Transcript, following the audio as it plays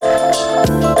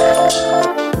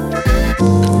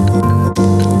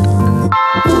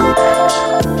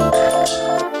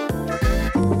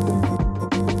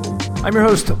I'm your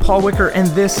host, Paul Wicker, and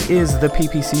this is the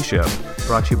PPC Show,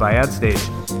 brought to you by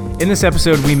AdStage. In this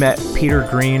episode, we met Peter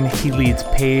Green. He leads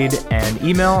paid and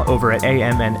email over at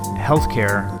AMN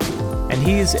Healthcare, and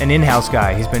he's an in-house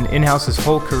guy. He's been in-house his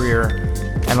whole career,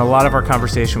 and a lot of our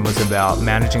conversation was about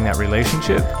managing that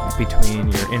relationship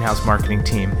between your in-house marketing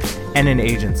team and an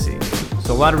agency.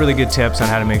 So a lot of really good tips on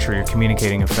how to make sure you're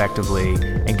communicating effectively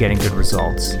and getting good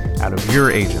results out of your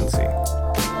agency.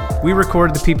 We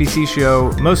record the PPC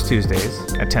Show most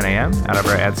Tuesdays at 10 a.m. out of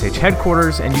our AdStage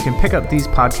headquarters, and you can pick up these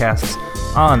podcasts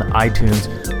on iTunes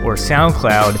or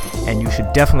SoundCloud, and you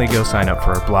should definitely go sign up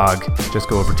for our blog. Just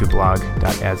go over to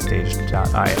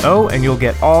blog.adstage.io, and you'll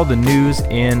get all the news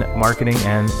in marketing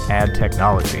and ad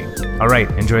technology. All right,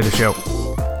 enjoy the show.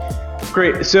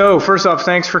 Great. So first off,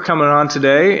 thanks for coming on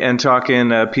today and talking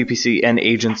PPC and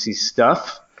agency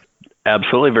stuff.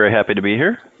 Absolutely. Very happy to be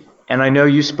here. And I know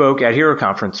you spoke at Hero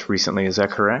Conference recently. Is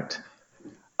that correct?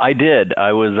 I did.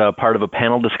 I was part of a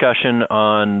panel discussion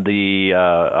on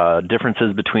the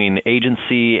differences between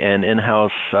agency and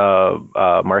in-house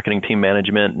marketing team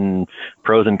management and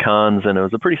pros and cons, and it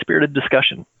was a pretty spirited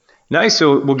discussion. Nice.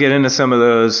 So we'll get into some of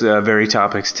those very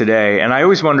topics today. And I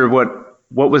always wondered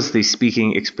what was the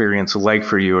speaking experience like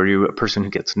for you? Are you a person who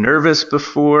gets nervous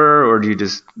before, or do you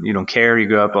don't care? You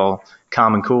go up all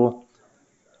calm and cool?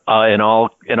 In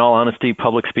all honesty,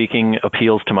 public speaking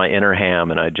appeals to my inner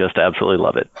ham, and I just absolutely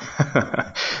love it.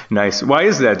 Nice. Why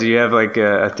is that? Do you have like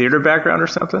a theater background or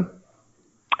something?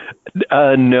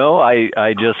 No,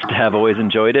 I just have always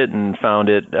enjoyed it and found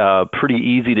it pretty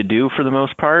easy to do for the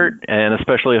most part, and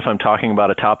especially if I'm talking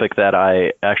about a topic that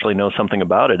I actually know something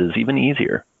about, it is even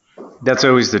easier. That's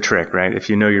always the trick, right? If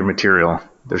you know your material,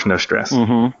 there's no stress.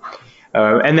 Mm-hmm.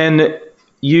 And then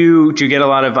do you get a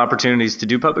lot of opportunities to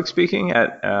do public speaking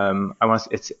at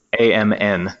it's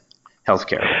AMN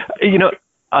Healthcare?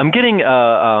 I'm getting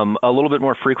a little bit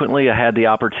more frequently. I had the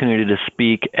opportunity to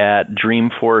speak at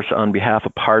Dreamforce on behalf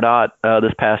of Pardot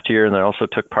this past year, and I also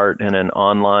took part in an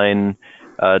online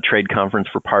trade conference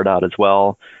for Pardot as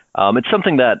well. It's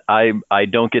something that I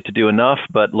don't get to do enough,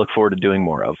 but look forward to doing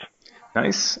more of.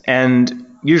 Nice.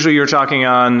 And usually you're talking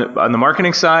on the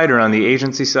marketing side or on the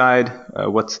agency side?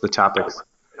 What's the topics?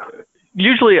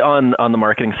 Usually on the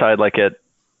marketing side, like at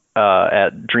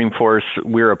Dreamforce,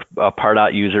 we're a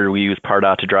Pardot user. We use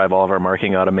Pardot to drive all of our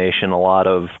marketing automation, a lot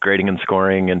of grading and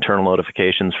scoring, internal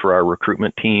notifications for our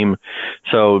recruitment team.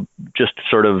 So just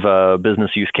sort of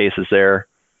business use cases there.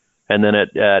 And then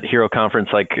at Hero Conference,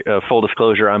 like full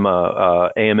disclosure, I'm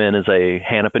AMN is a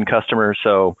Hannapin customer,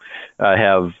 so I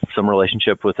have some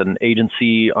relationship with an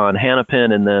agency on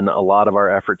Hannapin, and then a lot of our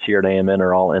efforts here at AMN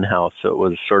are all in-house. So it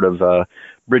was sort of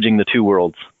bridging the two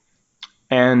worlds.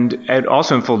 And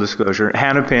also in full disclosure,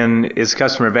 Hannapin is a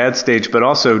customer of AdStage, but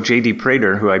also JD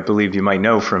Prater, who I believe you might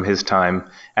know from his time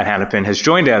at Hannapin, has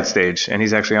joined AdStage, and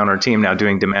he's actually on our team now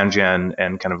doing demand gen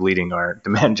and kind of leading our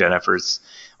demand gen efforts,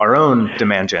 our own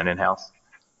demand gen in-house.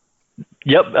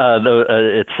 Yep.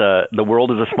 The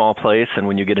world is a small place, and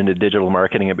when you get into digital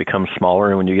marketing, it becomes smaller,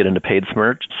 and when you get into paid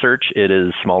search, it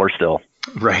is smaller still.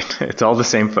 Right. It's all the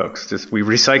same folks. Just we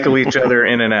recycle each other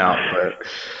in and out. But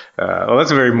well,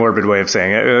 that's a very morbid way of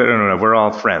saying it. I don't know. We're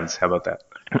all friends. How about that?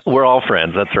 We're all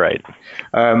friends. That's right.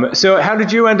 So how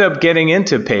did you end up getting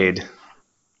into paid?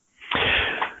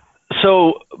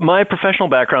 So my professional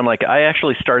background, I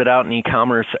actually started out in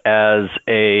e-commerce as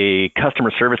a customer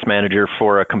service manager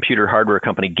for a computer hardware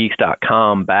company,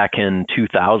 Geeks.com, back in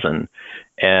 2000.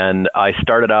 And I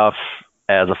started off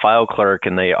as a file clerk,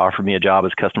 and they offered me a job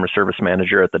as customer service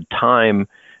manager. At the time,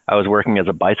 I was working as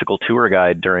a bicycle tour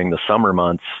guide during the summer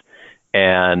months,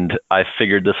 and I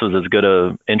figured this was as good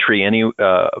a entry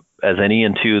as any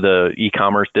into the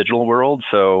e-commerce digital world.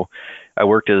 So I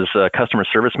worked as a customer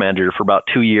service manager for about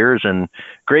 2 years, and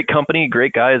great company,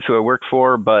 great guys who I worked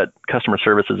for, but customer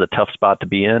service is a tough spot to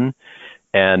be in.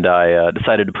 And I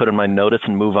decided to put in my notice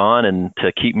and move on, and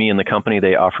to keep me in the company,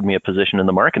 they offered me a position in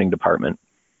the marketing department.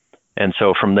 And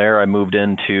so from there, I moved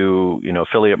into,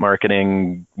 affiliate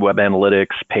marketing, web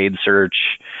analytics, paid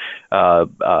search,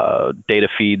 data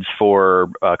feeds for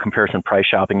comparison price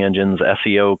shopping engines,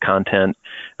 SEO content,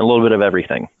 and a little bit of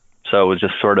everything. So it was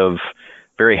just sort of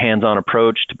very hands-on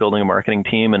approach to building a marketing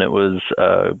team, and it was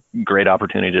a great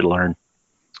opportunity to learn.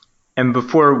 And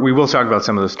before, we will talk about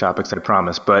some of those topics, I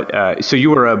promise. But so you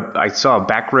were I saw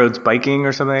Backroads Biking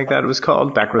or something like that it was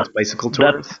called, Backroads Bicycle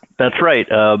Tours? That's right.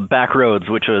 Backroads,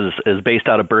 which is based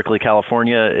out of Berkeley,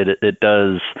 California. It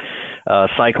does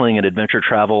cycling and adventure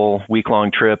travel, week-long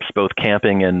trips, both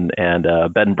camping and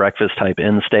bed and breakfast type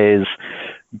inn stays.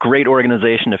 Great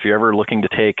organization. If you're ever looking to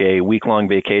take a week-long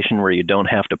vacation where you don't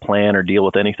have to plan or deal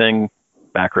with anything,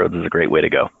 Backroads is a great way to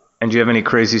go. And do you have any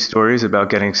crazy stories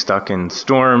about getting stuck in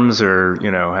storms or,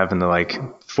 having to like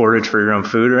forage for your own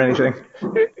food or anything?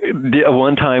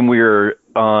 One time we were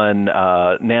on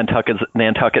Nantucket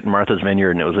and Martha's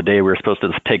Vineyard, and it was a day we were supposed to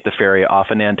take the ferry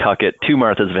off of Nantucket to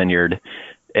Martha's Vineyard,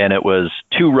 and it was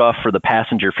too rough for the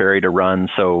passenger ferry to run,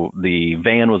 so the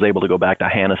van was able to go back to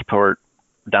Hannesport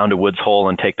down to Woods Hole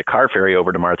and take the car ferry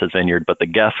over to Martha's Vineyard, but the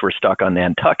guests were stuck on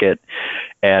Nantucket,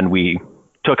 and we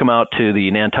took them out to the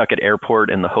Nantucket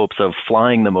airport in the hopes of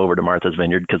flying them over to Martha's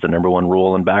Vineyard, because the number one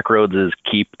rule in Backroads is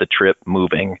keep the trip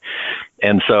moving.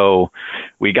 And so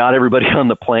we got everybody on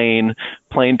the plane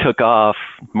took off,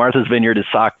 Martha's Vineyard is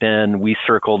socked in, we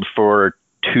circled for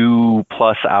 2+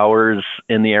 hours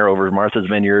in the air over Martha's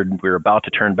Vineyard. We were about to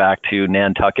turn back to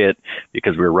Nantucket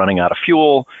because we were running out of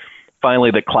fuel.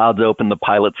 Finally, the clouds opened, the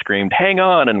pilot screamed, "Hang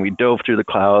on," and we dove through the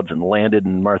clouds and landed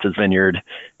in Martha's Vineyard.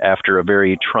 After a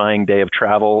very trying day of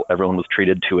travel, everyone was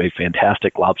treated to a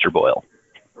fantastic lobster boil.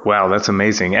 Wow, that's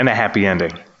amazing. And a happy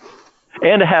ending.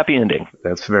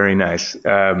 That's very nice.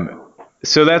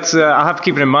 So that's I'll have to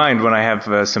keep it in mind when I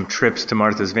have some trips to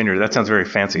Martha's Vineyard. That sounds very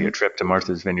fancy, a trip to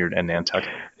Martha's Vineyard and Nantucket.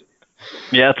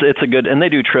 Yeah, it's a good, and they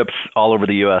do trips all over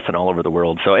the U.S. and all over the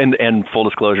world. So, and full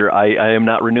disclosure, I am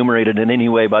not remunerated in any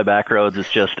way by Backroads.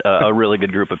 It's just a really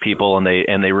good group of people, and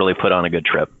they really put on a good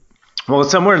trip. Well,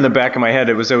 somewhere in the back of my head,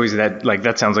 it was always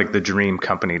that sounds like the dream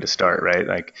company to start, right?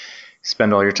 Like,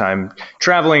 spend all your time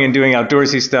traveling and doing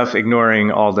outdoorsy stuff,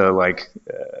 ignoring all the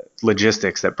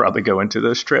logistics that probably go into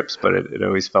those trips. But it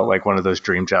always felt like one of those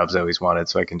dream jobs I always wanted,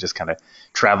 so I can just kind of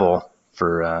travel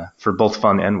for both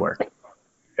fun and work.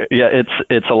 Yeah,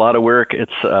 it's a lot of work.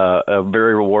 It's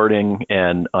very rewarding,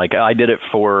 and like I did it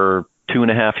for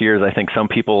 2.5 years. I think some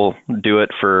people do it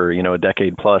for a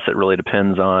decade plus. It really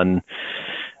depends on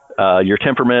your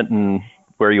temperament and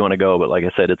where you want to go. But like I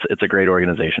said, it's a great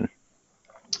organization.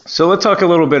 So let's talk a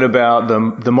little bit about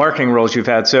the marketing roles you've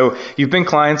had. So you've been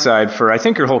client side for I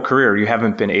think your whole career. You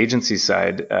haven't been agency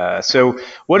side. So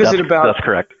what is it about? That's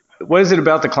correct. What is it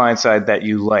about the client side that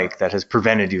you like that has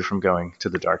prevented you from going to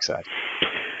the dark side?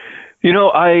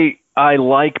 I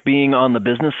like being on the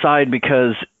business side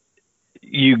because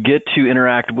you get to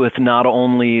interact with not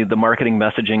only the marketing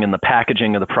messaging and the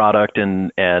packaging of the product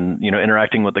and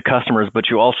interacting with the customers, but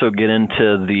you also get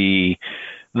into the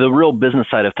real business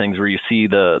side of things where you see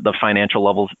the financial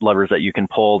levers that you can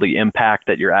pull, the impact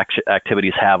that your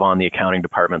activities have on the accounting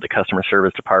department, the customer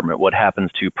service department, what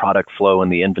happens to product flow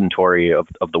and the inventory of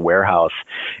the warehouse.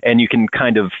 And you can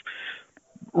kind of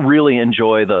really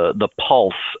enjoy the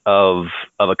pulse of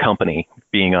a company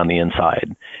being on the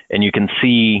inside, and you can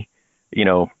see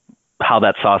how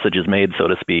that sausage is made, so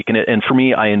to speak. And for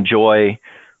me, I enjoy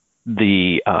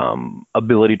the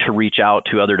ability to reach out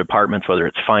to other departments, whether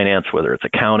it's finance, whether it's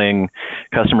accounting,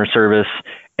 customer service,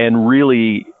 and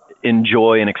really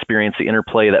enjoy and experience the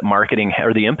interplay that marketing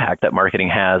or the impact that marketing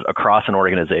has across an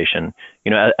organization.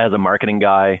 As a marketing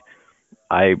guy,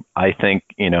 I think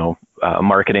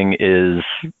marketing is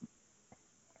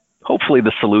hopefully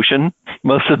the solution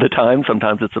most of the time.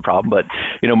 Sometimes it's a problem, but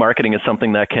marketing is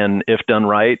something that can, if done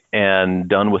right and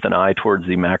done with an eye towards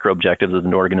the macro objectives of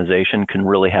an organization, can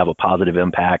really have a positive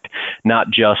impact,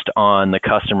 not just on the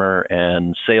customer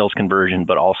and sales conversion,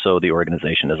 but also the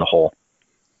organization as a whole.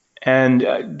 And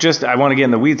I want to get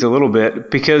in the weeds a little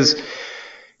bit because,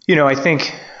 I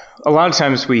think a lot of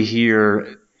times we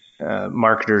hear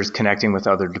marketers connecting with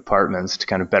other departments to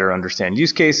kind of better understand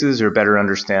use cases or better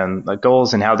understand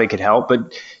goals and how they could help.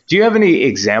 But do you have any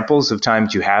examples of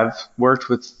times you have worked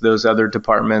with those other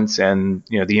departments and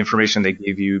the information they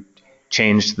gave you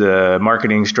changed the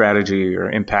marketing strategy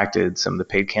or impacted some of the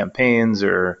paid campaigns,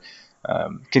 or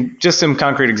just some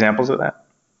concrete examples of that?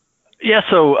 Yeah.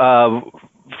 So,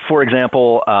 for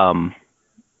example,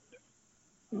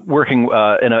 working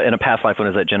in a past life when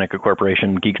I was at Jenica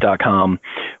Corporation, Geeks.com,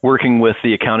 working with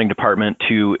the accounting department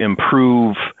to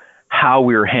improve how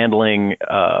we were handling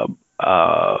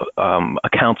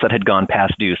accounts that had gone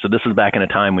past due. So this was back in a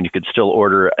time when you could still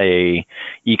order a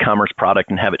e-commerce product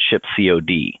and have it shipped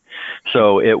COD.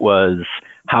 So it was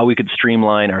how we could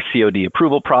streamline our COD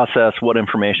approval process, what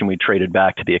information we traded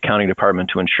back to the accounting department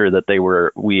to ensure that they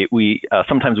were,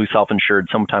 sometimes we self-insured,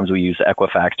 sometimes we use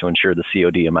Equifax to ensure the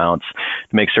COD amounts,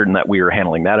 to make certain that we were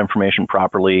handling that information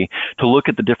properly, to look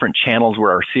at the different channels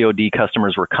where our COD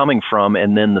customers were coming from,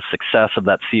 and then the success of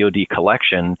that COD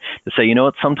collection, to say,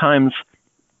 sometimes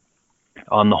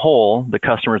on the whole, the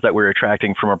customers that we're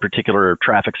attracting from a particular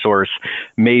traffic source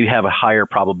may have a higher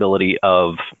probability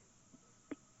of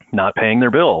not paying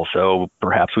their bill. So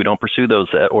perhaps we don't pursue those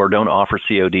or don't offer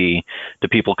COD to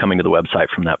people coming to the website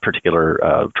from that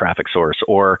particular traffic source.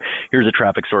 Or here's a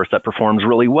traffic source that performs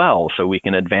really well, so we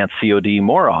can advance COD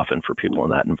more often for people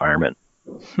in that environment.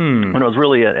 And it was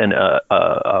really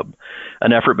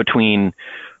an effort between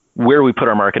where we put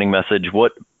our marketing message,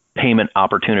 what payment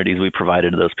opportunities we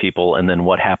provided to those people, and then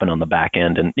what happened on the back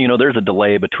end. And, there's a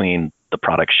delay between the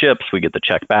product ships, we get the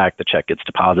check back, the check gets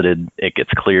deposited, it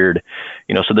gets cleared,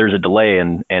 so there's a delay,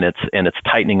 and it's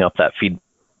tightening up that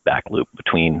feedback loop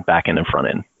between back end and front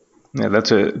end. Yeah,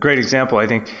 that's a great example. I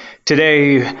think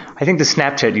today, the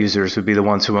Snapchat users would be the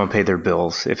ones who won't pay their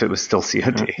bills if it was still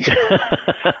COD.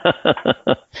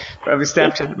 Probably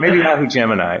Snapchat, maybe Yahoo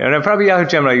Gemini. And probably Yahoo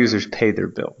Gemini users pay their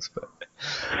bills. But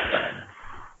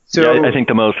so yeah, I think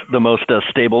the most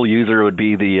stable user would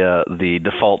be the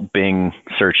default Bing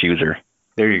search user.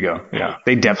 There you go. Yeah,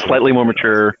 they definitely slightly more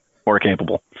mature, more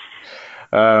capable.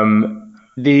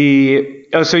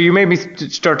 So you made me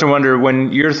start to wonder,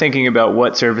 when you're thinking about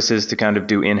what services to kind of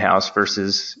do in-house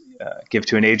versus give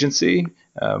to an agency,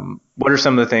 what are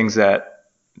some of the things that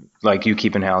you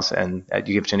keep in-house and that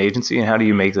you give to an agency, and how do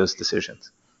you make those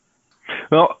decisions?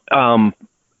 Well, early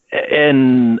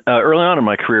on in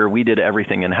my career, we did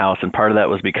everything in-house, and part of that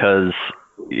was because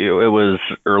it was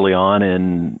early on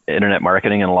in internet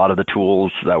marketing, and a lot of the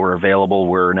tools that were available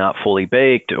were not fully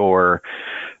baked, or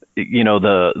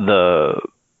the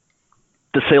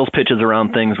sales pitches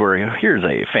around things where here's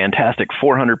a fantastic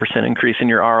 400% increase in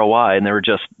your ROI, and they were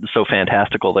just so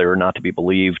fantastical they were not to be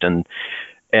believed. And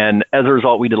as a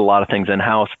result, we did a lot of things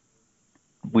in-house.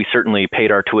 We certainly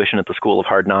paid our tuition at the School of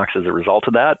Hard Knocks as a result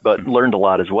of that, but learned a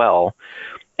lot as well.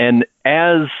 And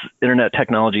as internet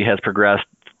technology has progressed,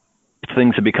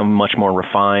 things have become much more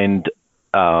refined.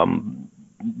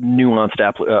 Nuanced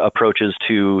approaches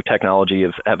to technology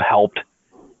have helped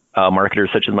marketers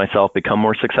such as myself become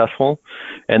more successful.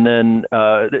 And then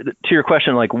to your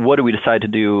question, what do we decide to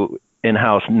do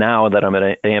in-house now that I'm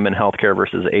at AMN Healthcare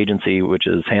versus agency, which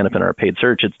is Hannafin, our paid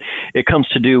search? It comes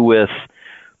to do with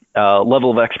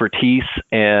level of expertise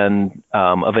and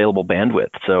available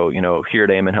bandwidth. So, here at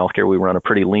AMN Healthcare, we run a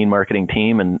pretty lean marketing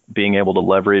team, and being able to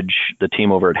leverage the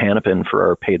team over at Hannafin for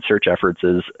our paid search efforts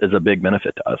is a big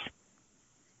benefit to us.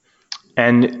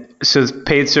 And so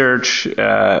paid search,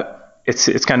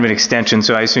 it's kind of an extension.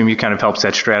 So I assume you kind of help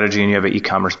set strategy, and you have an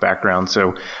e-commerce background.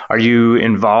 So are you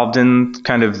involved in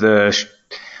kind of the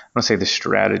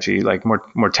strategy,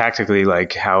 more tactically,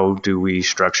 how do we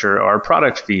structure our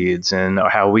product feeds, and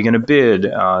how are we going to bid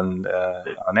on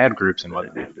ad groups and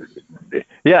whatnot?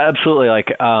 Yeah, absolutely.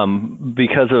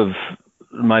 Because of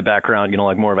my background,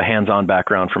 more of a hands-on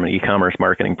background from an e-commerce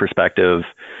marketing perspective,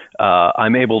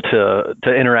 I'm able to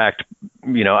interact,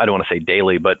 I don't want to say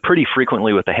daily, but pretty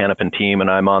frequently with the Hannafin team.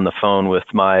 And I'm on the phone with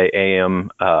my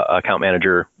AM account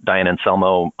manager, Diane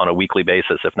Anselmo, on a weekly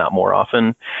basis, if not more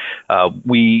often.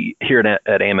 We here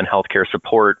at AMN Healthcare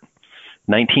support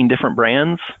 19 different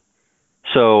brands.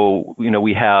 So,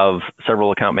 we have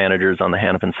several account managers on the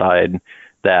Hannafin side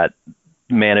that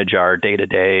manage our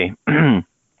day-to-day.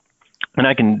 And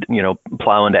I can,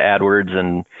 plow into AdWords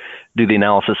and do the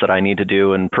analysis that I need to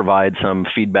do, and provide some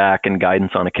feedback and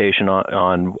guidance on occasion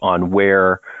on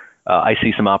where I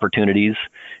see some opportunities.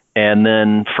 And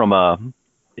then from a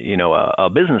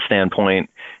business standpoint,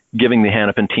 giving the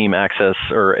Hannafin team access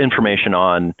or information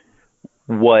on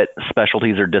what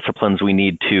specialties or disciplines we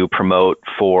need to promote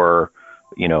for,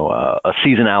 a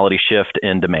seasonality shift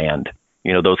in demand.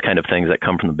 Those kind of things that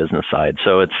come from the business side.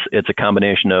 So it's a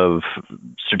combination of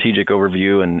strategic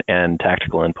overview and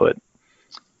tactical input.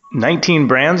 19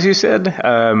 brands, you said.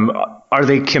 Are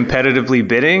they competitively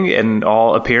bidding and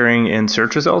all appearing in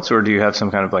search results, or do you have some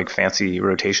kind of fancy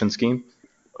rotation scheme?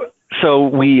 So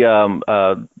we,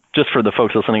 just for the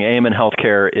folks listening, AMN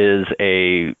Healthcare is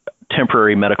a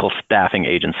temporary medical staffing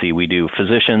agency. We do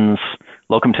physicians,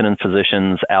 locum tenens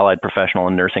physicians, allied professional,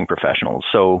 and nursing professionals.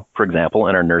 So, for example,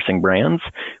 in our nursing brands,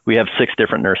 we have 6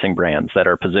 different nursing brands that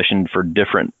are positioned for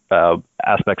different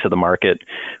aspects of the market.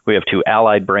 We have 2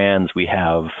 allied brands. We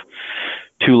have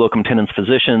 2 locum tenens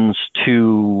physicians,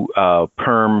 2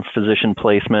 perm physician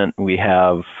placement. We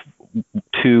have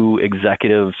 2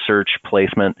 executive search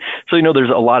placement. So, there's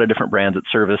a lot of different brands that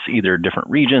service either different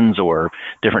regions or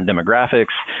different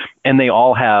demographics, and they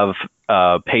all have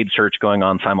paid search going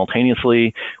on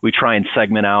simultaneously. We try and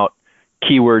segment out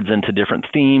keywords into different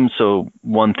themes. So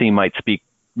one theme might speak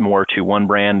more to one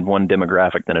brand, one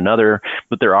demographic than another.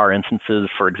 But there are instances,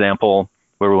 for example,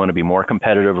 where we want to be more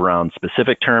competitive around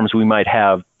specific terms. We might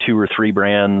have 2 or 3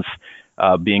 brands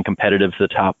being competitive to the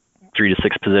top 3 to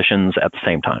 6 positions at the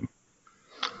same time.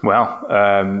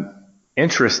 Wow.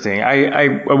 Interesting. I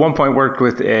at one point worked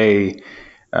with a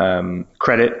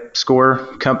credit score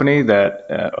company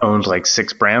that owned like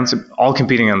 6 brands, all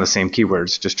competing on the same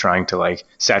keywords, just trying to like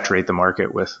saturate the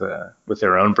market with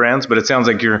their own brands. But it sounds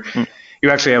like you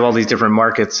actually have all these different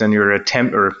markets, and you're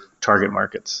target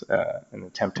markets, and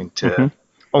attempting to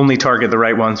only target the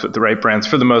right ones with the right brands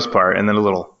for the most part, and then a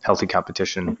little healthy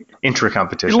competition,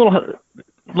 intra-competition.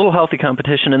 A little healthy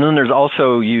competition, and then there's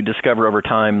also, you discover over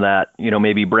time that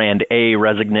maybe brand A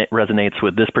resonates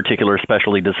with this particular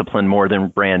specialty discipline more than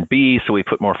brand B, so we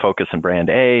put more focus in brand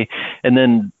A. And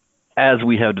then as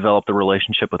we have developed the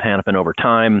relationship with Hannepin over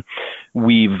time,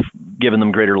 we've given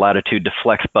them greater latitude to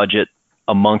flex budget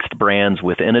amongst brands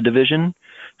within a division.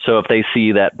 So if they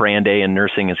see that brand A in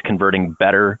nursing is converting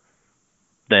better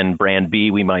than brand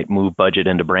B, we might move budget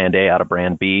into brand A out of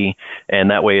brand B.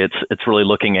 And that way it's really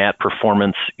looking at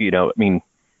performance. PPC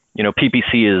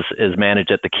is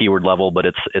managed at the keyword level, but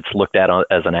it's looked at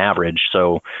as an average.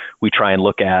 So we try and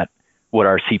look at what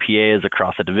our CPA is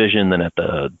across a division, then at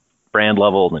the brand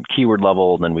level, then keyword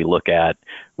level, then we look at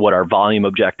what our volume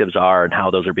objectives are and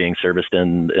how those are being serviced,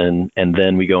 and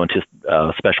then we go into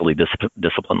specialty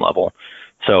discipline level.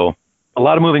 So a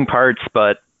lot of moving parts,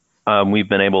 but we've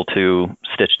been able to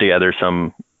stitch together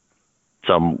some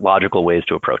logical ways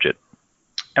to approach it.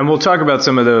 And we'll talk about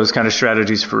some of those kind of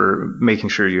strategies for making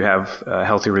sure you have a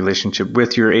healthy relationship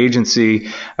with your agency.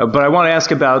 But I want to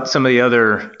ask about some of the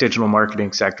other digital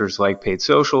marketing sectors like paid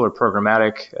social or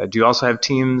programmatic. Do you also have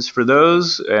teams for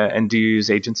those? And do you use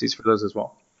agencies for those as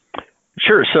well?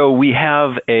 Sure. So we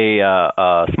have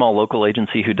a small local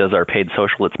agency who does our paid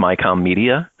social. It's MyCom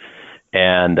Media.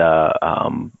 And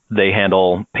they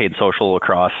handle paid social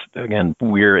across. Again,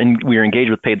 we're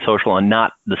engaged with paid social on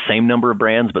not the same number of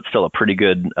brands, but still a pretty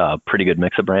good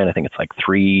mix of brand. I think it's like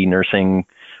 3 nursing,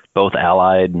 both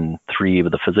allied, and 3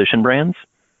 of the physician brands.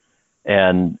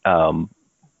 And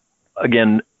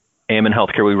again, AMN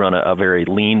Healthcare, we run a very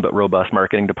lean but robust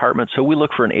marketing department. So we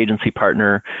look for an agency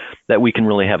partner that we can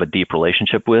really have a deep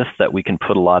relationship with, that we can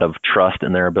put a lot of trust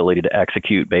in their ability to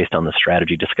execute based on the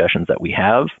strategy discussions that we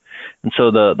have. And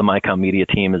so the MyCom Media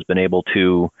team has been able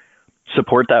to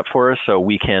support that for us, so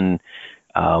we can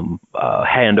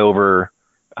hand over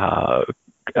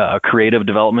creative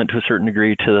development to a certain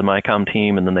degree to the MyCom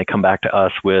team, and then they come back to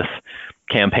us with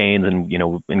campaigns and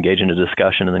engage in a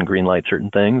discussion and then green light certain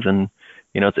things. And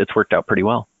it's worked out pretty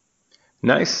well.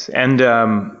 Nice. And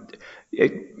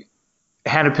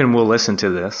Hannepin will listen to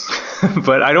this,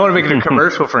 but I don't want to make it a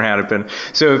commercial for Hannepin.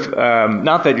 So if,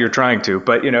 not that you're trying to,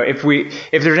 but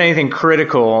if there's anything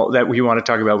critical that we want to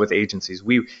talk about with agencies,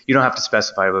 you don't have to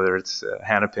specify whether it's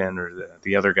Hannepin or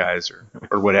the other guys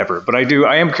or whatever. But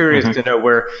I am curious to know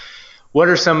what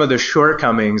are some of the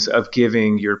shortcomings of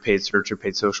giving your paid search or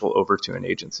paid social over to an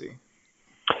agency?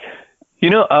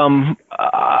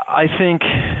 I think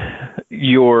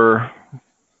your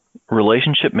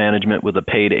relationship management with a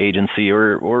paid agency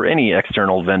or any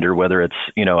external vendor, whether it's,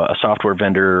 a software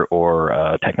vendor or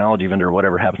a technology vendor or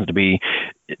whatever it happens to be,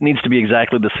 it needs to be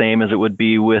exactly the same as it would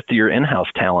be with your in-house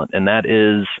talent. And that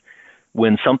is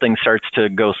when something starts to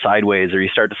go sideways or you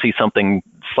start to see something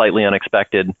slightly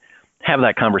unexpected, have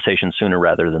that conversation sooner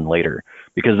rather than later,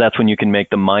 because that's when you can make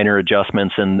the minor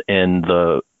adjustments in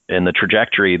the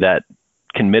trajectory that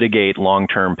can mitigate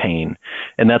long-term pain.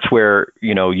 And that's where,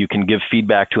 you can give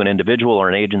feedback to an individual or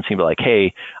an agency and be like,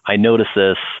 hey, I noticed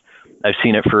this. I've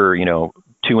seen it for, 2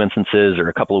 instances or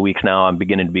a couple of weeks now. I'm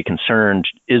beginning to be concerned.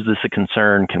 Is this a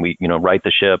concern? Can we, right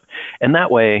the ship? And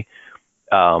that way,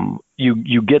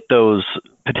 you get those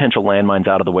potential landmines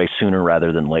out of the way sooner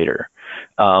rather than later.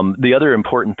 The other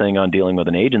important thing on dealing with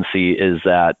an agency is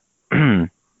that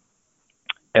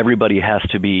everybody has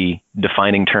to be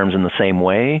defining terms in the same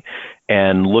way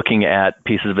and looking at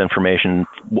pieces of information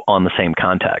on the same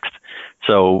context.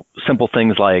 So simple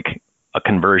things like a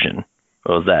conversion.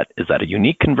 Well, is that a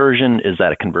unique conversion? Is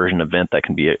that a conversion event that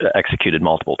can be executed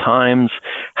multiple times?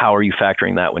 How are you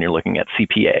factoring that when you're looking at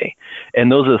CPA?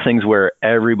 And those are the things where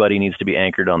everybody needs to be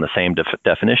anchored on the same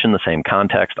definition, the same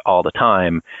context all the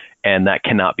time, and that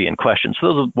cannot be in question. So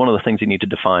those are one of the things you need to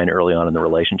define early on in the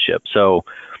relationship. So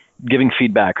giving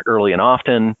feedback early and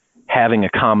often, having a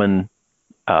common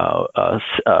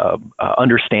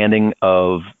understanding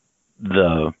of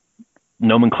the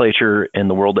nomenclature in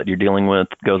the world that you're dealing with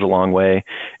goes a long way.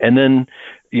 And then,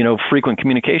 frequent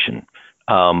communication,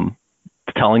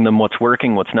 telling them what's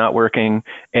working, what's not working,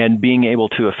 and being able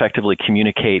to effectively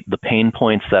communicate the pain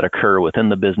points that occur within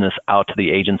the business out to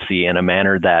the agency in a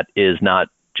manner that is not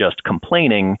just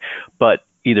complaining, but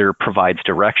either provides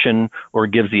direction or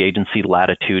gives the agency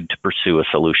latitude to pursue a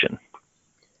solution.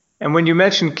 And when you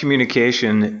mention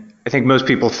communication, I think most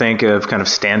people think of kind of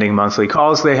standing monthly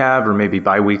calls they have, or maybe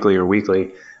biweekly or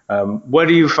weekly. What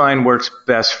do you find works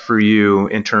best for you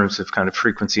in terms of kind of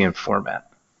frequency and format?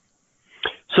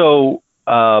 So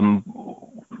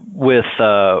with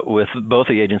both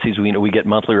the agencies, we get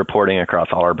monthly reporting across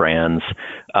all our brands.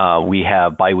 We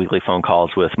have biweekly phone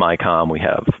calls with MyCom. We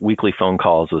have weekly phone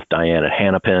calls with Diane at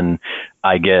Hannapin.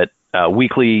 I get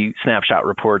weekly snapshot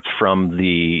reports from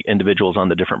the individuals on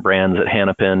the different brands at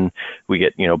Hannapin. We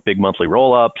get big monthly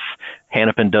roll-ups.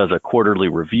 Hannapin does a quarterly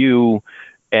review,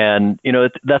 and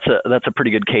that's a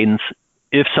pretty good cadence.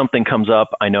 If something comes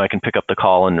up, I know I can pick up the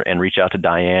call and reach out to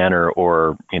Diane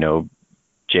or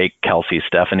Jake, Kelsey,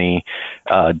 Stephanie,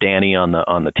 Danny on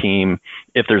the team.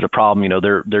 If there's a problem,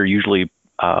 they're usually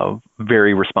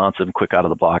very responsive and quick out of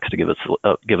the blocks to give us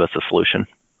a solution.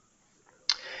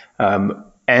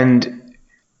 And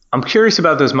I'm curious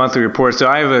about those monthly reports. So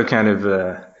I have a kind of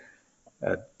a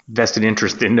vested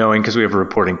interest in knowing because we have a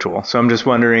reporting tool. So I'm just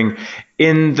wondering,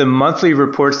 in the monthly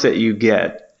reports that you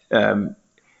get, how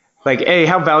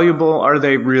valuable are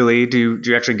they really? Do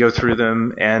you actually go through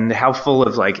them, and how full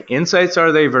of insights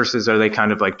are they versus are they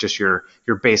kind of like just your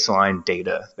baseline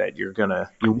data that you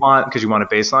want because you want a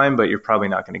baseline, but you're probably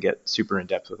not going to get super in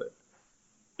depth with it?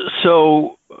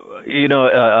 So,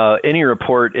 any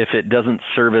report, if it doesn't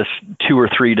service 2 or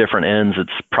 3 different ends,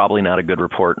 it's probably not a good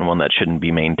report and one that shouldn't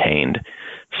be maintained.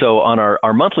 So on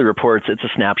our monthly reports, it's a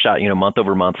snapshot, month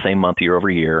over month, same month, year over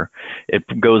year. It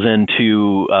goes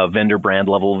into a vendor brand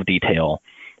level of detail.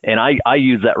 And I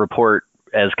use that report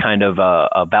as kind of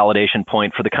a validation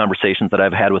point for the conversations that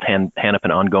I've had with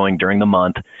Hannapin ongoing during the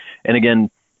month. And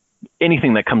again,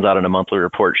 anything that comes out in a monthly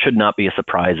report should not be a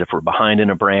surprise if we're behind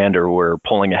in a brand or we're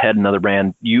pulling ahead in another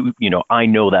brand. I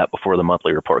know that before the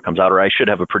monthly report comes out, or I should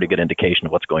have a pretty good indication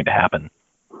of what's going to happen.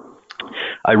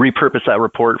 I repurpose that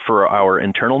report for our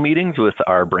internal meetings with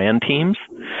our brand teams.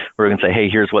 We're going to say, hey,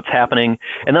 here's what's happening.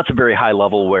 And that's a very high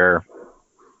level where,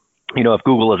 if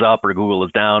Google is up or Google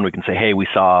is down, we can say, hey, we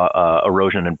saw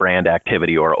erosion in brand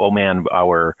activity, or, oh man,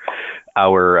 our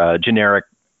generic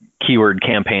keyword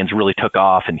campaigns really took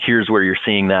off, and here's where you're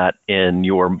seeing that in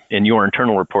your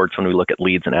internal reports when we look at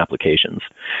leads and applications.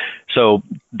 So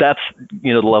that's the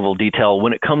level of detail.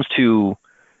 When it comes to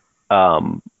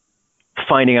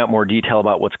finding out more detail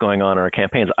about what's going on in our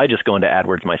campaigns, I just go into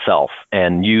AdWords myself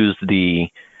and use the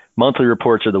monthly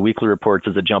reports or the weekly reports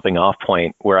as a jumping off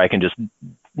point where I can just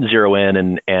zero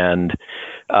in and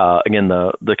again,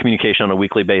 the communication on a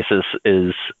weekly basis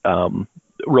is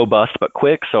robust but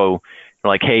quick. So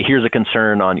hey, here's a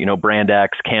concern on, brand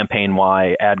X, campaign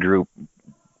Y, ad group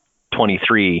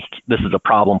 23. This is a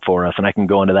problem for us. And I can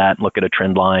go into that and look at a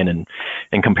trend line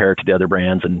and compare it to the other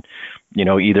brands. And,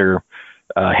 either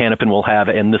Hannapin will have,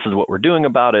 and this is what we're doing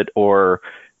about it, or,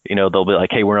 they'll be like,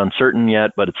 hey, we're uncertain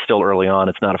yet, but it's still early on.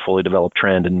 It's not a fully developed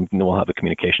trend. And we'll have a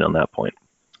communication on that point.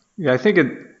 Yeah, I think it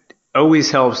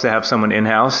always helps to have someone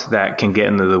in-house that can get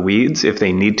into the weeds if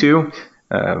they need to.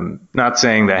 Not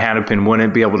saying that Hannapin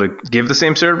wouldn't be able to give the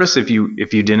same service if you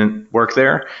didn't work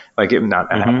there,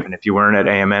 Hannapin, if you weren't at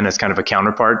AMN as kind of a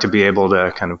counterpart to be able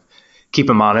to kind of keep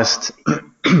them honest.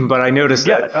 But I noticed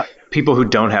that people who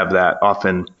don't have that,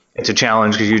 often it's a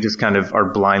challenge because you just kind of are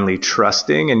blindly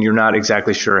trusting and you're not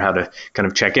exactly sure how to kind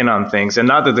of check in on things. And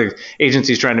not that the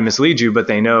agency is trying to mislead you, but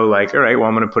they know all right, well,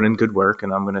 I'm going to put in good work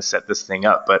and I'm going to set this thing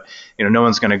up. But, no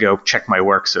one's going to go check my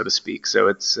work, so to speak. So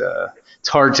it's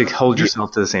hard to hold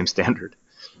yourself to the same standard.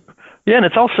 Yeah, and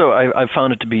it's also I've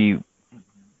found it to be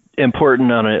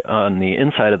important on the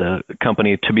inside of the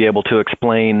company to be able to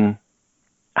explain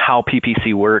how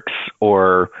PPC works,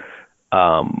 or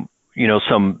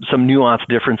some nuanced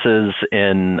differences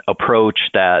in approach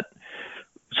that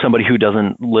somebody who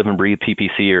doesn't live and breathe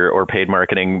PPC or paid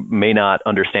marketing may not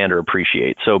understand or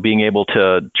appreciate. So being able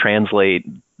to translate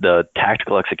the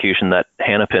tactical execution that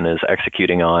Hannapin is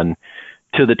executing on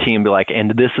to the team, be like,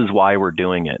 and this is why we're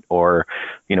doing it, or,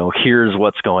 here's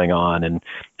what's going on. And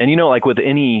like with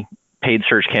any paid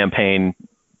search campaign,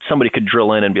 somebody could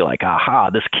drill in and be like, aha,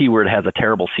 this keyword has a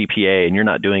terrible CPA and you're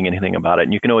not doing anything about it.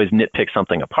 And you can always nitpick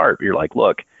something apart. You're like,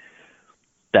 look,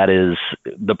 that is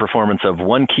the performance of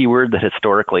one keyword that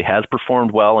historically has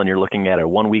performed well. And you're looking at a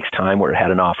 1 week's time where it had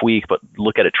an off week, but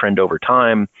look at a trend over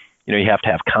time. You have to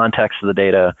have context of the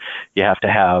data. You have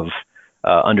to have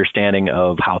understanding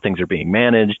of how things are being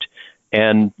managed,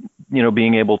 and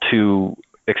being able to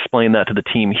explain that to the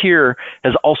team here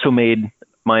has also made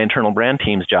my internal brand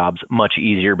team's jobs much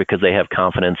easier because they have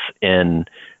confidence in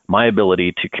my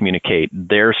ability to communicate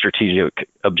their strategic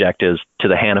objectives to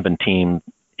the Hannapin team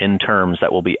in terms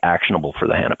that will be actionable for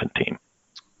the Hannapin team.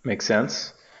 Makes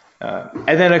sense.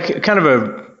 And then kind of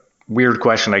a weird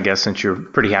question, I guess, since you're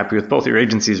pretty happy with both your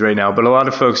agencies right now, but a lot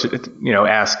of folks,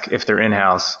 ask if they're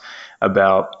in-house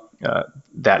about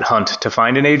that hunt to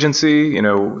find an agency,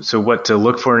 so what to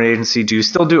look for in an agency. Do you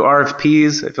still do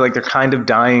RFPs? I feel like they're kind of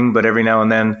dying, but every now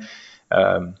and then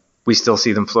we still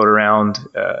see them float around.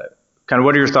 Kind of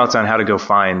what are your thoughts on how to go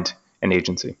find an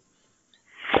agency?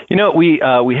 We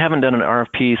haven't done an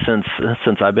RFP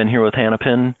since I've been here with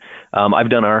Hannapin. I've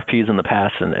done RFPs in the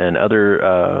past and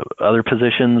other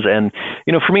positions, and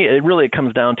for me, it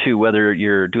comes down to whether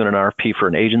you're doing an RFP for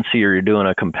an agency or you're doing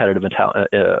a competitive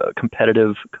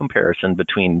comparison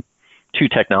between two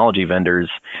technology vendors.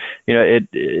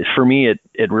 For me,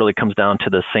 it really comes down to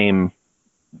the same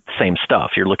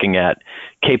stuff. You're looking at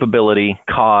capability,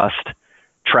 cost,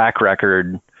 track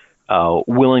record,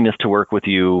 willingness to work with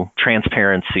you,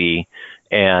 transparency,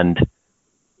 and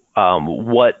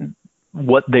what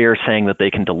they are saying that they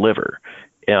can deliver.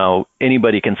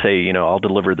 Anybody can say, I'll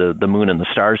deliver the moon and the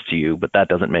stars to you, but that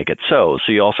doesn't make it so.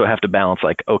 So you also have to balance,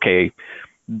 like, okay,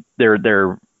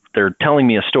 they're telling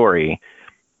me a story.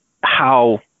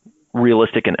 How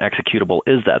realistic and executable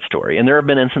is that story? And there have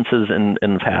been instances in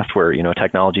the past where, a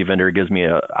technology vendor gives me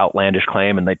an outlandish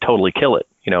claim and they totally kill it,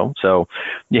 so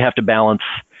you have to balance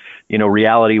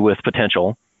reality with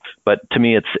potential. But to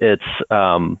me, it's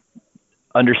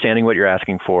understanding what you're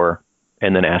asking for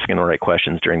and then asking the right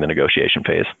questions during the negotiation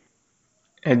phase.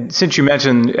 And since you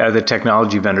mentioned the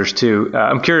technology vendors too,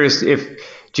 I'm curious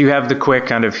do you have the quick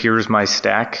kind of here's my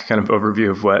stack kind of overview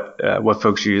of what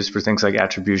folks use for things like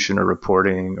attribution or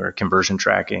reporting or conversion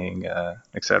tracking,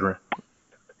 et cetera?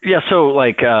 Yeah, so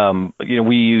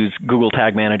we use Google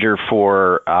Tag Manager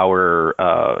for our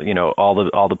all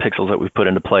the pixels that we've put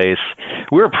into place.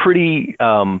 We're pretty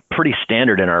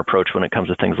standard in our approach when it comes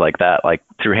to things like that. Like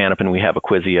through Hannapin, we have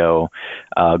Acquisio.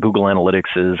 Google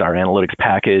Analytics is our analytics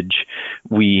package.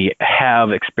 We have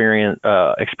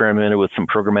experimented with some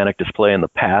programmatic display in the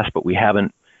past, but we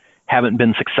haven't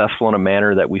been successful in a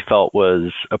manner that we felt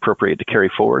was appropriate to carry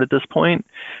forward at this point.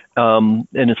 And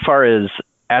as far as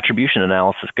attribution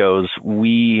analysis goes,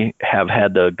 we have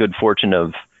had the good fortune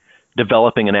of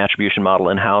developing an attribution model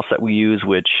in-house that we use,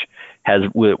 which has,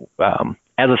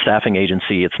 as a staffing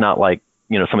agency, it's not like,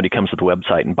 somebody comes to the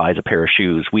website and buys a pair of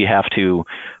shoes. We have to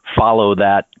follow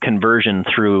that conversion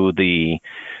through the,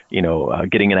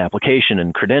 getting an application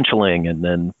and credentialing and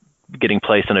then getting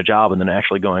placed in a job and then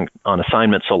actually going on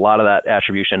assignment. So a lot of that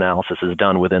attribution analysis is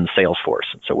done within Salesforce.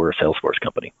 So we're a Salesforce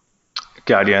company.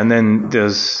 Got you. And then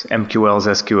does MQLs,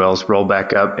 SQLs roll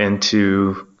back up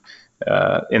into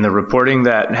in the reporting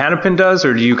that Hannapin does,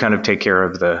 or do you kind of take care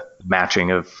of the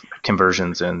matching of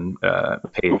conversions and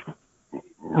paid?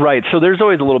 Right. So there's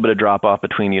always a little bit of drop off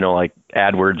between, like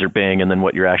AdWords or Bing and then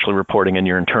what you're actually reporting in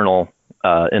your internal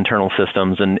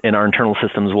systems. And our internal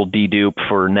systems will dedupe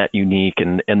for net unique.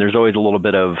 And there's always a little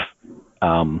bit of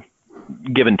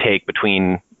give and take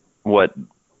between what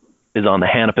is on the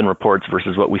Hannapin reports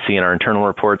versus what we see in our internal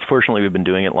reports. Fortunately, we've been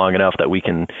doing it long enough that we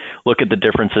can look at the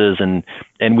differences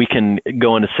and we can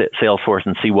go into Salesforce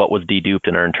and see what was deduped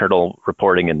in our internal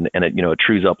reporting and it, it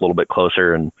trues up a little bit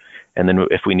closer. And then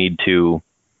if we need to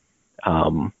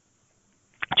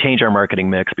change our marketing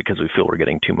mix because we feel we're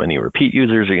getting too many repeat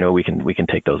users, we can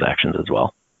take those actions as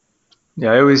well.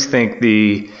 Yeah, I always think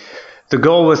the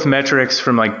goal with metrics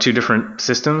from like two different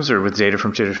systems or with data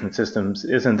from two different systems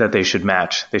isn't that they should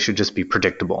match. They should just be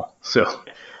predictable. So,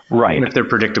 right. Even if they're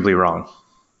predictably wrong.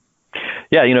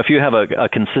 Yeah, if you have a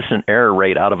consistent error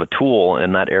rate out of a tool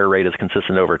and that error rate is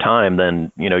consistent over time,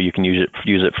 then you can use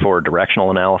it for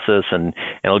directional analysis and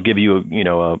it'll give you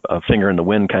a finger in the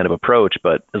wind kind of approach.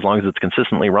 But as long as it's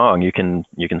consistently wrong, you can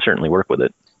certainly work with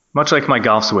it. Much like my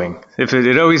golf swing. If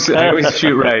I always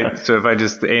shoot right. So if I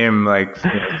just aim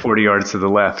 40 yards to the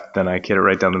left, then I hit it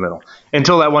right down the middle.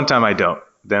 Until that one time I don't.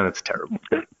 Then it's terrible.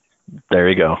 There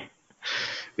you go.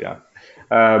 Yeah.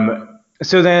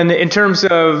 So then in terms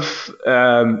of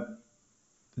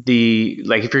if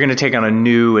you're going to take on a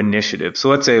new initiative, so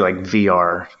let's say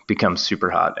VR becomes super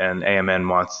hot and AMN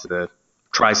wants to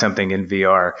try something in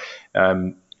VR.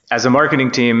 As a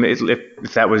marketing team,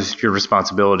 if that was your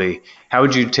responsibility, how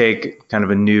would you take kind of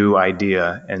a new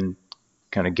idea and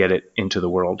kind of get it into the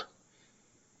world?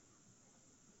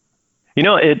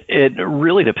 It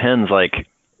really depends.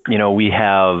 We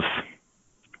have,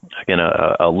 again,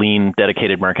 a lean,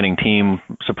 dedicated marketing team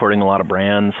supporting a lot of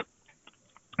brands.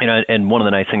 And one of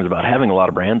the nice things about having a lot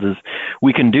of brands is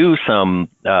we can do some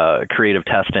creative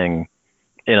testing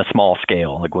in a small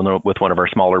scale, like with one of our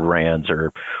smaller brands,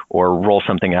 or roll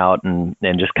something out and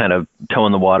just kind of toe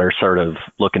in the water sort of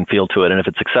look and feel to it. And if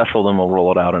it's successful, then we'll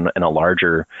roll it out in a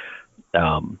larger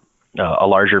a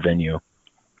larger venue.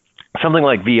 Something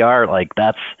like VR, like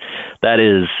that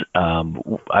is,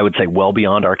 I would say, well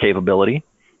beyond our capability,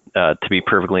 to be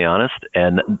perfectly honest.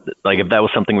 And like if that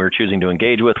was something we were choosing to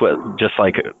engage with, just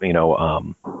like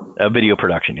a video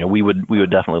production, we would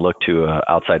definitely look to an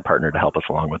outside partner to help us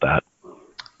along with that.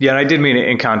 Yeah, and I did mean it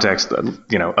in context,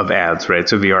 of ads, right?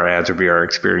 So VR ads or VR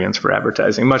experience for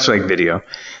advertising, much like video.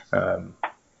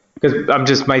 Because I'm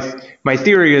just my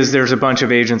theory is there's a bunch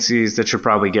of agencies that should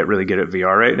probably get really good at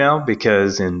VR right now,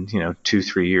 because in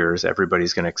 2-3 years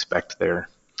everybody's going to expect their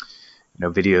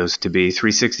videos to be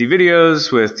 360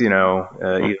 videos with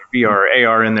either VR or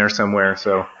AR in there somewhere.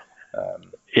 So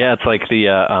yeah, it's like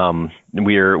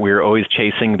we're always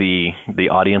chasing the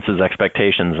audience's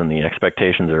expectations, and the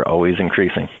expectations are always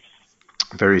increasing.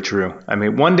 Very true. I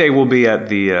mean, one day we'll be at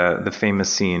the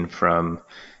famous scene from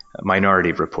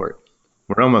Minority Report.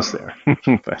 We're almost there.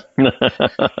 But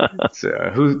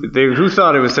who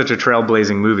thought it was such a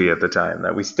trailblazing movie at the time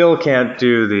that we still can't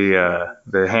do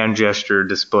the hand gesture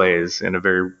displays in a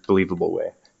very believable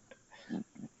way?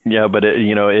 Yeah, but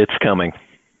it's coming.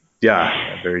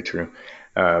 Yeah, very true.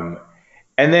 And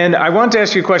then I want to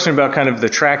ask you a question about kind of the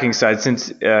tracking side,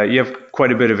 since you have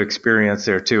quite a bit of experience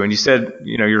there too. And you said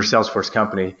you're a Salesforce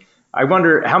company. I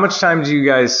wonder, how much time do you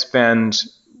guys spend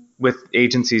with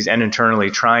agencies and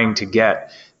internally trying to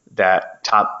get that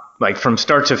top, like from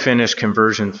start to finish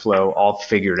conversion flow all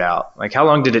figured out? Like, how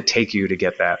long did it take you to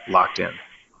get that locked in?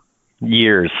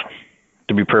 Years,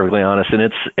 to be perfectly honest. And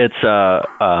it's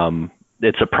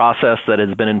a process that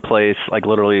has been in place. Like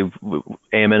literally,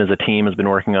 AMN as a team has been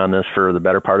working on this for the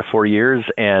better part of 4 years.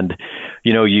 And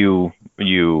you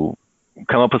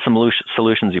come up with some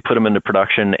solutions, you put them into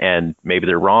production, and maybe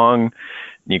they're wrong.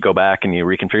 You go back and you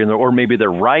reconfigure them, or maybe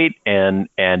they're right, and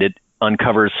it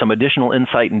uncovers some additional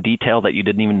insight and detail that you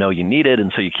didn't even know you needed,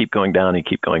 and so you keep going down and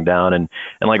keep going down. And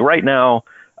like right now,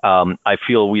 I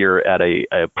feel we are at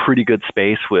a pretty good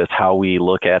space with how we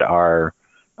look at our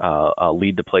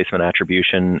lead to placement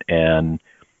attribution. And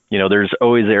there's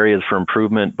always areas for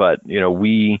improvement, but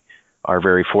we are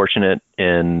very fortunate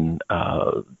in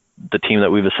the team that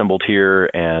we've assembled here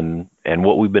and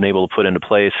what we've been able to put into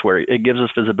place, where it gives us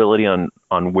visibility on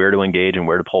where to engage and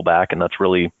where to pull back. And that's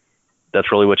really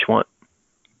what you want.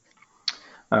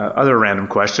 Other random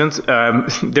questions.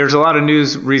 There's a lot of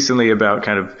news recently about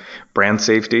kind of brand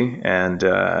safety and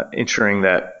ensuring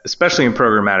that, especially in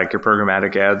programmatic, your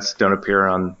programmatic ads don't appear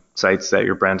on sites that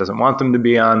your brand doesn't want them to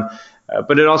be on.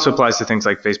 But it also applies to things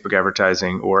like Facebook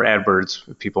advertising or AdWords.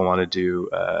 If people want to do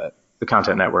the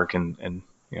content network and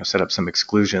set up some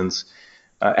exclusions.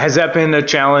 Has that been a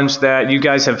challenge that you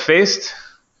guys have faced?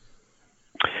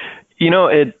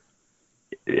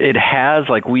 It has.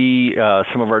 Like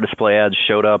some of our display ads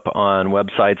showed up on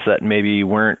websites that maybe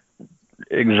weren't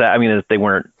they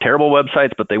weren't terrible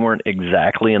websites, but they weren't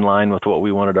exactly in line with what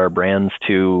we wanted our brands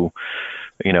to,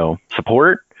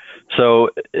 support. So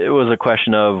it was a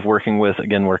question of working with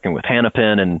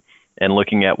Hannapin and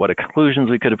looking at what exclusions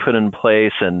we could have put in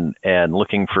place and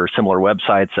looking for similar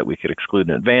websites that we could exclude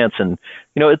in advance. And,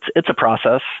 it's a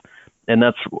process. And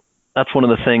that's one of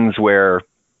the things where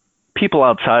people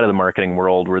outside of the marketing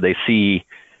world, where they see,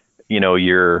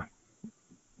 your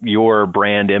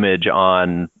brand image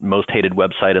on most hated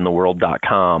website in the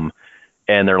world.com,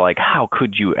 and they're like, how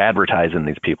could you advertise in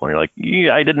these people? And you're like,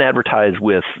 yeah, I didn't advertise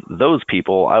with those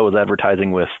people. I was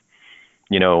advertising with,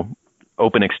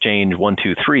 Open Exchange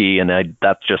 123, and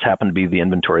that just happened to be the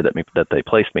inventory that they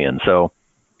placed me in. So,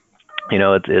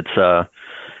 it's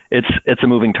a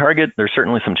moving target. There's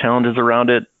certainly some challenges around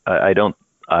it.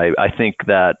 I think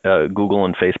that Google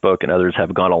and Facebook and others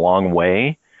have gone a long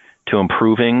way to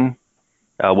improving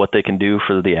what they can do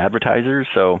for the advertisers.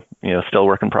 So, still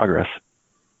work in progress.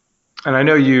 And I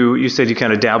know you said you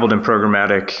kind of dabbled in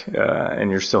programmatic,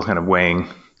 and you're still kind of weighing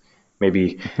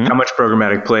maybe how much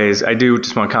programmatic plays. I do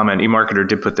just want to comment, eMarketer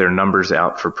did put their numbers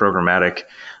out for programmatic.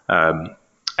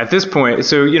 At this point,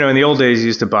 so, in the old days, you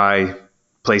used to buy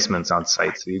placements on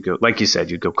sites. So you go, like you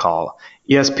said, you'd go call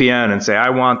ESPN and say, I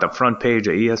want the front page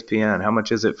of ESPN. How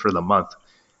much is it for the month?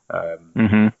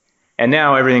 And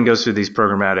now everything goes through these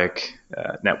programmatic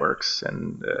networks,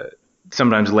 and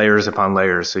sometimes layers upon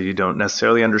layers, so you don't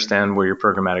necessarily understand where your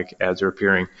programmatic ads are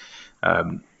appearing.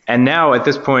 And now at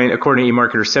this point, according to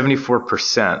eMarketer,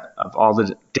 74% of all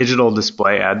the digital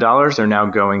display ad dollars are now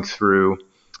going through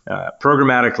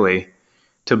programmatically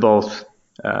to both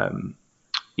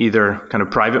either kind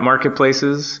of private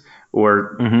marketplaces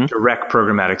or direct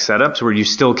programmatic setups, where you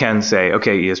still can say,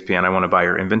 okay, ESPN, I want to buy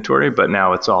your inventory, but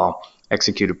now it's all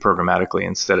executed programmatically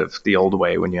instead of the old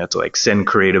way when you had to send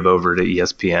creative over to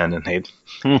ESPN and they'd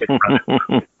run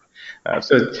it.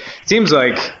 So it seems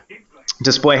like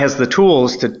Display has the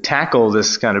tools to tackle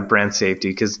this kind of brand safety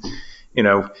because,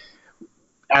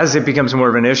 as it becomes more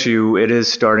of an issue, it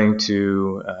is starting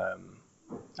to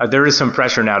there is some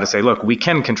pressure now to say, look, we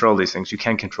can control these things. You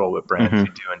can control what brands you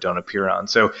do and don't appear on.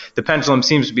 So the pendulum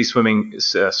seems to be swinging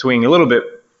a little bit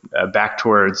back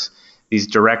towards these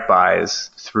direct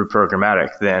buys through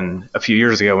programmatic than a few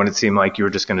years ago when it seemed like you were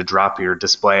just going to drop your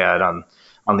display ad on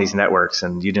these networks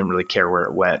and you didn't really care where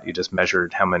it went. You just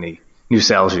measured how many new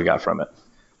sales you got from it.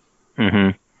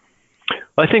 Mm-hmm.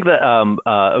 Well, I think that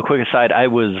a quick aside, I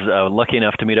was lucky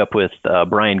enough to meet up with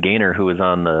Brian Gaynor, who was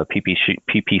on the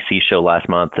PPC show last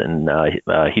month, and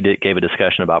he gave a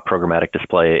discussion about programmatic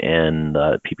display in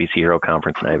the PPC Hero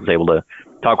Conference, and I was able to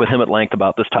talk with him at length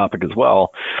about this topic as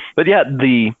well. But yeah,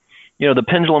 the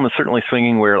pendulum is certainly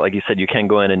swinging where, like you said, you can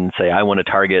go in and say, I want to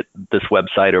target this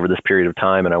website over this period of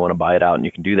time, and I want to buy it out, and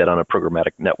you can do that on a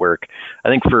programmatic network. I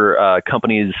think for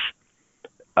companies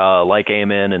like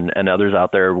AMN and others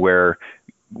out there where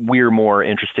we're more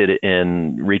interested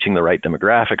in reaching the right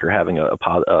demographic or having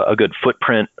a good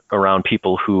footprint around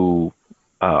people who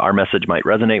our message might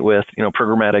resonate with,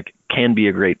 programmatic can be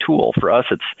a great tool. For us,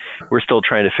 we're still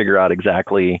trying to figure out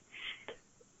exactly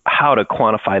how to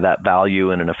quantify that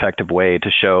value in an effective way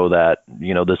to show that,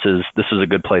 this is a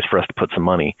good place for us to put some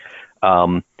money.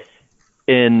 Again,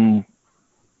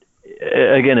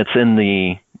 it's in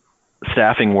the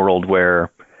staffing world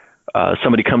where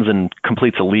somebody comes and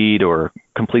completes a lead or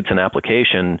completes an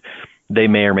application, they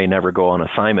may or may never go on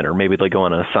assignment, or maybe they go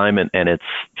on an assignment and it's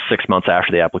 6 months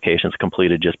after the application is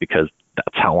completed just because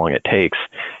that's how long it takes.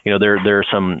 There are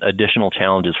some additional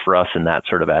challenges for us in that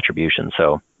sort of attribution.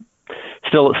 So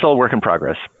still a work in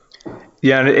progress.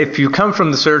 Yeah, and if you come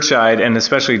from the search side, and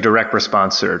especially direct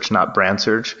response search, not brand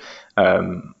search,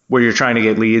 where you're trying to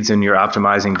get leads and you're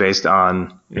optimizing based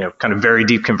on kind of very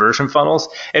deep conversion funnels,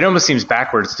 it almost seems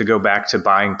backwards to go back to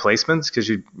buying placements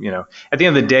because at the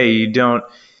end of the day you don't,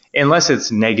 unless it's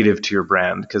negative to your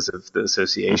brand because of the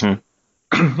association.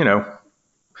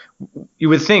 You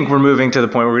would think we're moving to the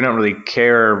point where we don't really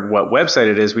care what website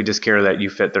it is. We just care that you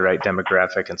fit the right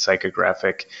demographic and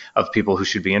psychographic of people who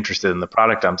should be interested in the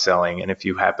product I'm selling. And if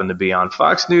you happen to be on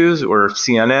Fox News or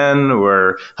CNN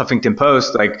or Huffington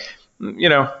Post,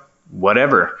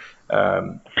 whatever.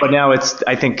 But now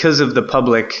I think because of the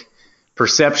public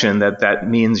perception that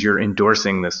means you're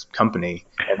endorsing this company,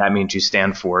 and that means you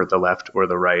stand for the left or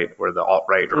the right or the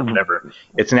alt-right or whatever.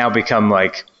 It's now become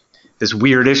like this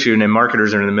weird issue, and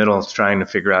marketers are in the middle trying to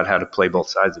figure out how to play both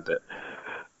sides of it.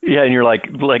 Yeah, and you're like,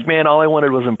 man, all I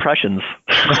wanted was impressions.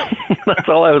 That's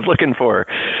all I was looking for.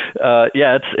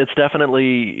 Yeah, it's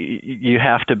definitely, you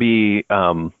have to be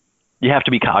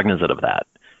cognizant of that.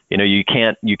 You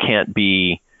can't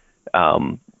be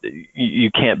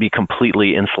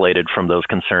completely insulated from those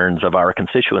concerns of our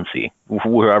constituency,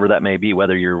 wherever that may be,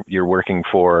 whether you're working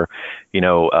for,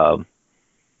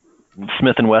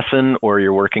 Smith & Wesson or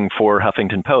you're working for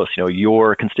Huffington Post.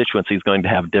 Your constituency is going to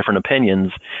have different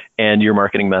opinions, and your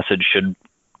marketing message should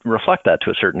reflect that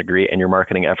to a certain degree, and your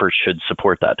marketing efforts should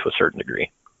support that to a certain degree.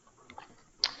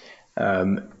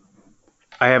 I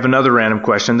have another random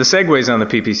question. The segues on the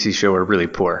PPC show are really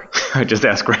poor. I just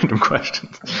ask random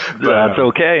questions. That's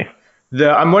okay.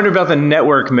 I'm wondering about the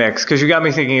network mix, because you got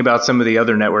me thinking about some of the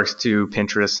other networks too,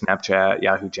 Pinterest, Snapchat,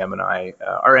 Yahoo, Gemini.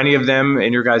 Are any of them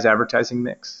in your guys' advertising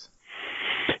mix?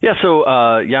 Yeah,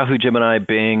 so Yahoo, Gemini,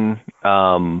 Bing,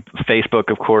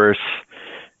 Facebook, of course.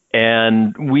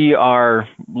 And we are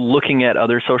looking at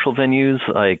other social venues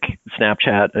like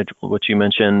Snapchat, what you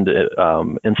mentioned,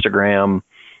 Instagram.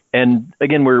 And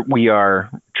again, we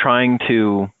are trying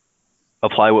to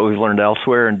apply what we've learned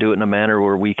elsewhere and do it in a manner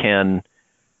where we can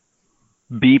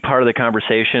be part of the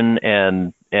conversation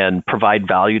and provide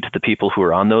value to the people who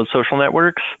are on those social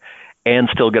networks and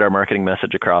still get our marketing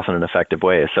message across in an effective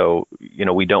way. So,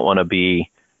 we don't want to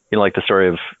be, like the story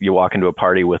of you walk into a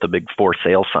party with a big for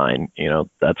sale sign,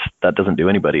 that doesn't do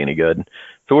anybody any good.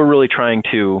 So we're really trying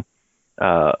to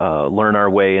learn our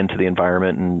way into the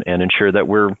environment and ensure that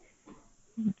we're,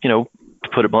 to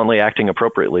put it bluntly, acting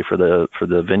appropriately for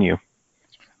the venue.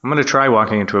 I'm going to try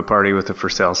walking into a party with a for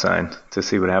sale sign to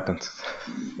see what happens.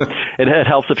 It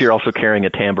helps if you're also carrying a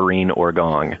tambourine or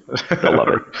gong. They'll love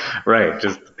it. Right.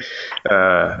 Just,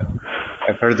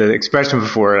 I've heard the expression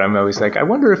before, and I'm always like, I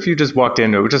wonder if you just walked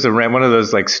into just one of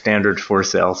those like standard for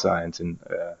sale signs and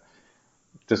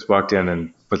just walked in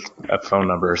and with a phone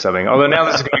number or something. Although now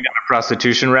this is going down a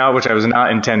prostitution route, which I was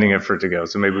not intending it for it to go.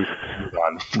 So maybe we can move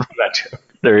on from that joke.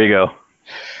 There you go.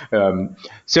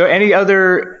 So any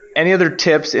other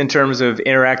tips in terms of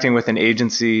interacting with an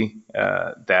agency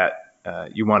that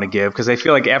you want to give? Because I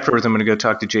feel like afterwards I'm going to go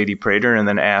talk to JD Prater and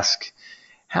then ask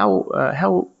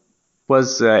how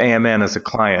was AMN as a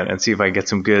client, and see if I get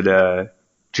some good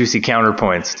juicy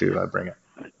counterpoints to bring up.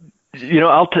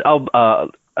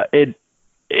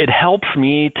 It helps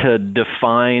me to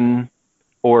define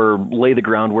or lay the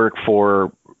groundwork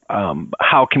for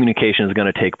how communication is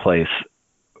going to take place.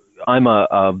 I'm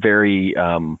a very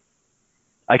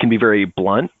I can be very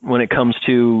blunt when it comes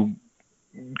to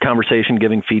conversation,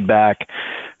 giving feedback,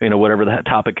 whatever that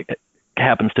topic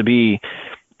happens to be.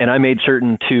 And I made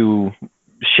certain to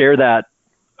share that,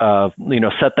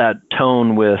 set that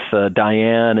tone with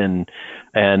Diane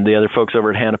and the other folks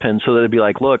over at Hannafin, so that it'd be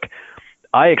like, look,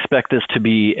 I expect this to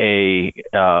be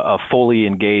a fully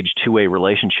engaged two-way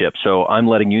relationship. So I'm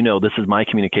letting you know this is my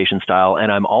communication style,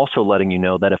 and I'm also letting you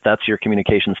know that if that's your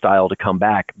communication style to come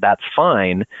back, that's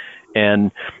fine.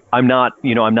 And I'm not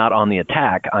on the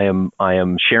attack. I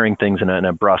am sharing things in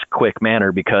a brusque, quick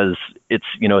manner because it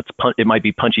might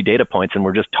be punchy data points, and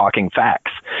we're just talking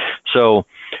facts. So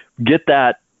get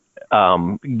that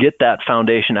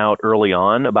foundation out early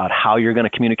on about how you're going to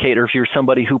communicate, or if you're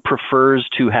somebody who prefers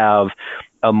to have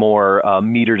a more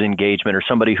metered engagement, or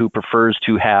somebody who prefers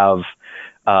to have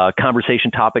conversation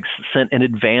topics sent in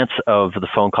advance of the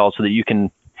phone call so that you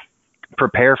can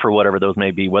prepare for whatever those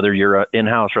may be, whether you're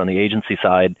in-house or on the agency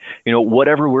side,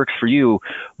 whatever works for you,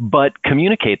 but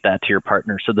communicate that to your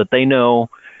partner so that they know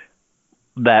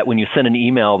that when you send an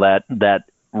email that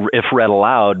if read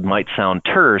aloud might sound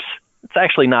terse, it's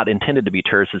actually not intended to be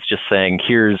terse. It's just saying,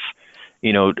 here's,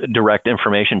 direct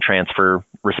information transfer,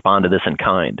 respond to this in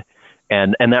kind.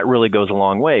 And that really goes a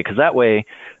long way, because that way,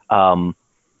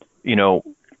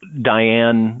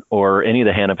 Diane or any of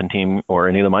the Hannafin team or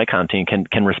any of the Micon team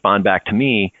can respond back to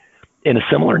me in a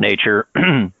similar nature.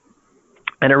 And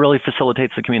it really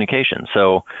facilitates the communication.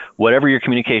 So whatever your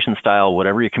communication style,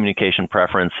 whatever your communication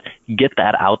preference, get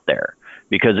that out there.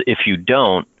 Because if you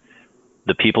don't,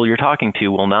 the people you're talking to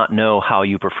will not know how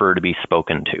you prefer to be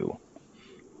spoken to.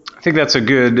 I think that's a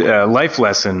good life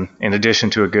lesson, in addition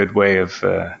to a good way of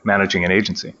managing an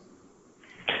agency.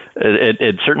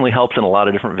 It certainly helps in a lot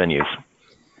of different venues.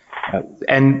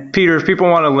 And Peter, if people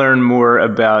want to learn more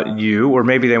about you, or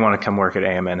maybe they want to come work at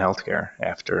AMN Healthcare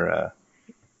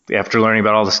after learning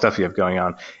about all the stuff you have going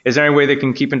on, is there any way they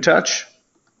can keep in touch?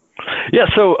 Yeah,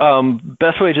 so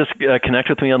best way, just connect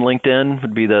with me on LinkedIn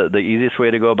would be the easiest way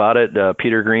to go about it.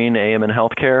 Peter Green, AMN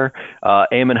Healthcare,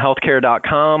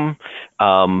 amnhealthcare.com.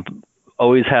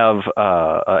 Always have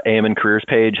AMN Careers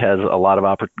page, has a lot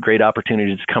of great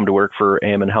opportunities to come to work for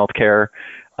AMN Healthcare.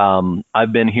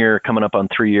 I've been here coming up on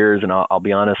 3 years, and I'll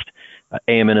be honest,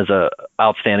 AMN is an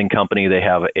outstanding company. They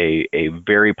have a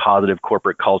very positive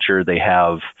corporate culture. They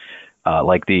have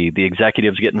the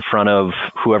executives get in front of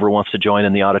whoever wants to join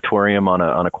in the auditorium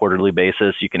on a quarterly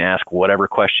basis. You can ask whatever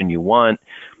question you want.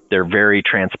 They're very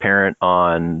transparent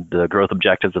on the growth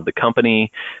objectives of the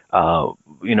company.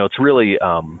 It's really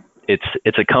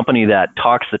it's a company that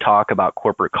talks the talk about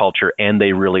corporate culture, and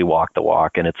they really walk the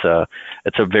walk. And it's a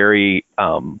very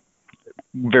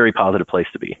very positive place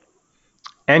to be.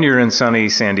 And you're in sunny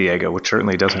San Diego, which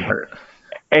certainly doesn't hurt.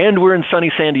 And we're in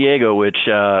sunny San Diego, which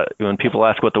when people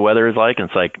ask what the weather is like,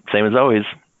 it's like same as always,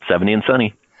 70 and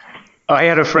sunny. I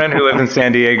had a friend who lived in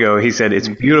San Diego. He said it's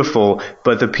beautiful,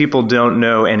 but the people don't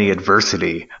know any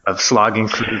adversity of slogging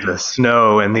through the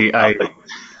snow and the ice.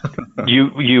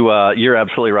 You're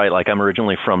absolutely right. Like, I'm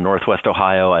originally from Northwest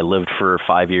Ohio. I lived for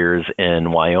 5 years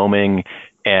in Wyoming.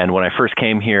 And when I first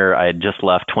came here, I had just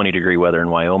left 20-degree weather in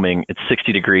Wyoming. It's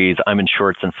 60 degrees. I'm in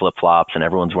shorts and flip-flops, and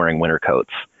everyone's wearing winter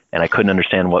coats. And I couldn't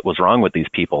understand what was wrong with these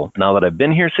people. Now that I've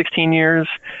been here 16 years,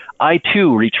 I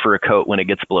too reach for a coat when it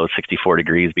gets below 64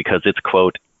 degrees because it's,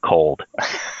 quote, cold.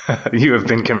 You have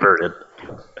been converted.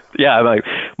 Yeah,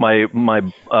 my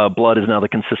blood is now the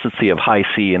consistency of high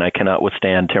C, and I cannot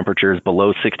withstand temperatures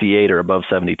below 68 or above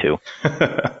 72.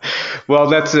 Well,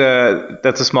 that's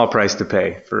a small price to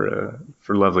pay for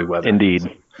lovely weather.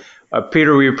 Indeed.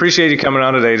 Peter, we appreciate you coming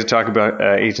on today to talk about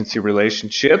agency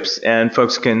relationships, and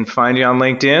folks can find you on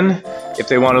LinkedIn if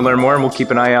they want to learn more, and we'll keep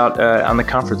an eye out on the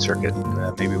conference circuit.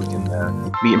 Maybe we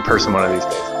can meet in person one of these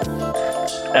days.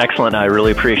 Excellent. I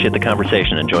really appreciate the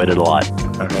conversation. Enjoyed it a lot.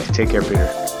 Okay. Take care, Peter.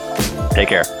 Take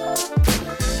care.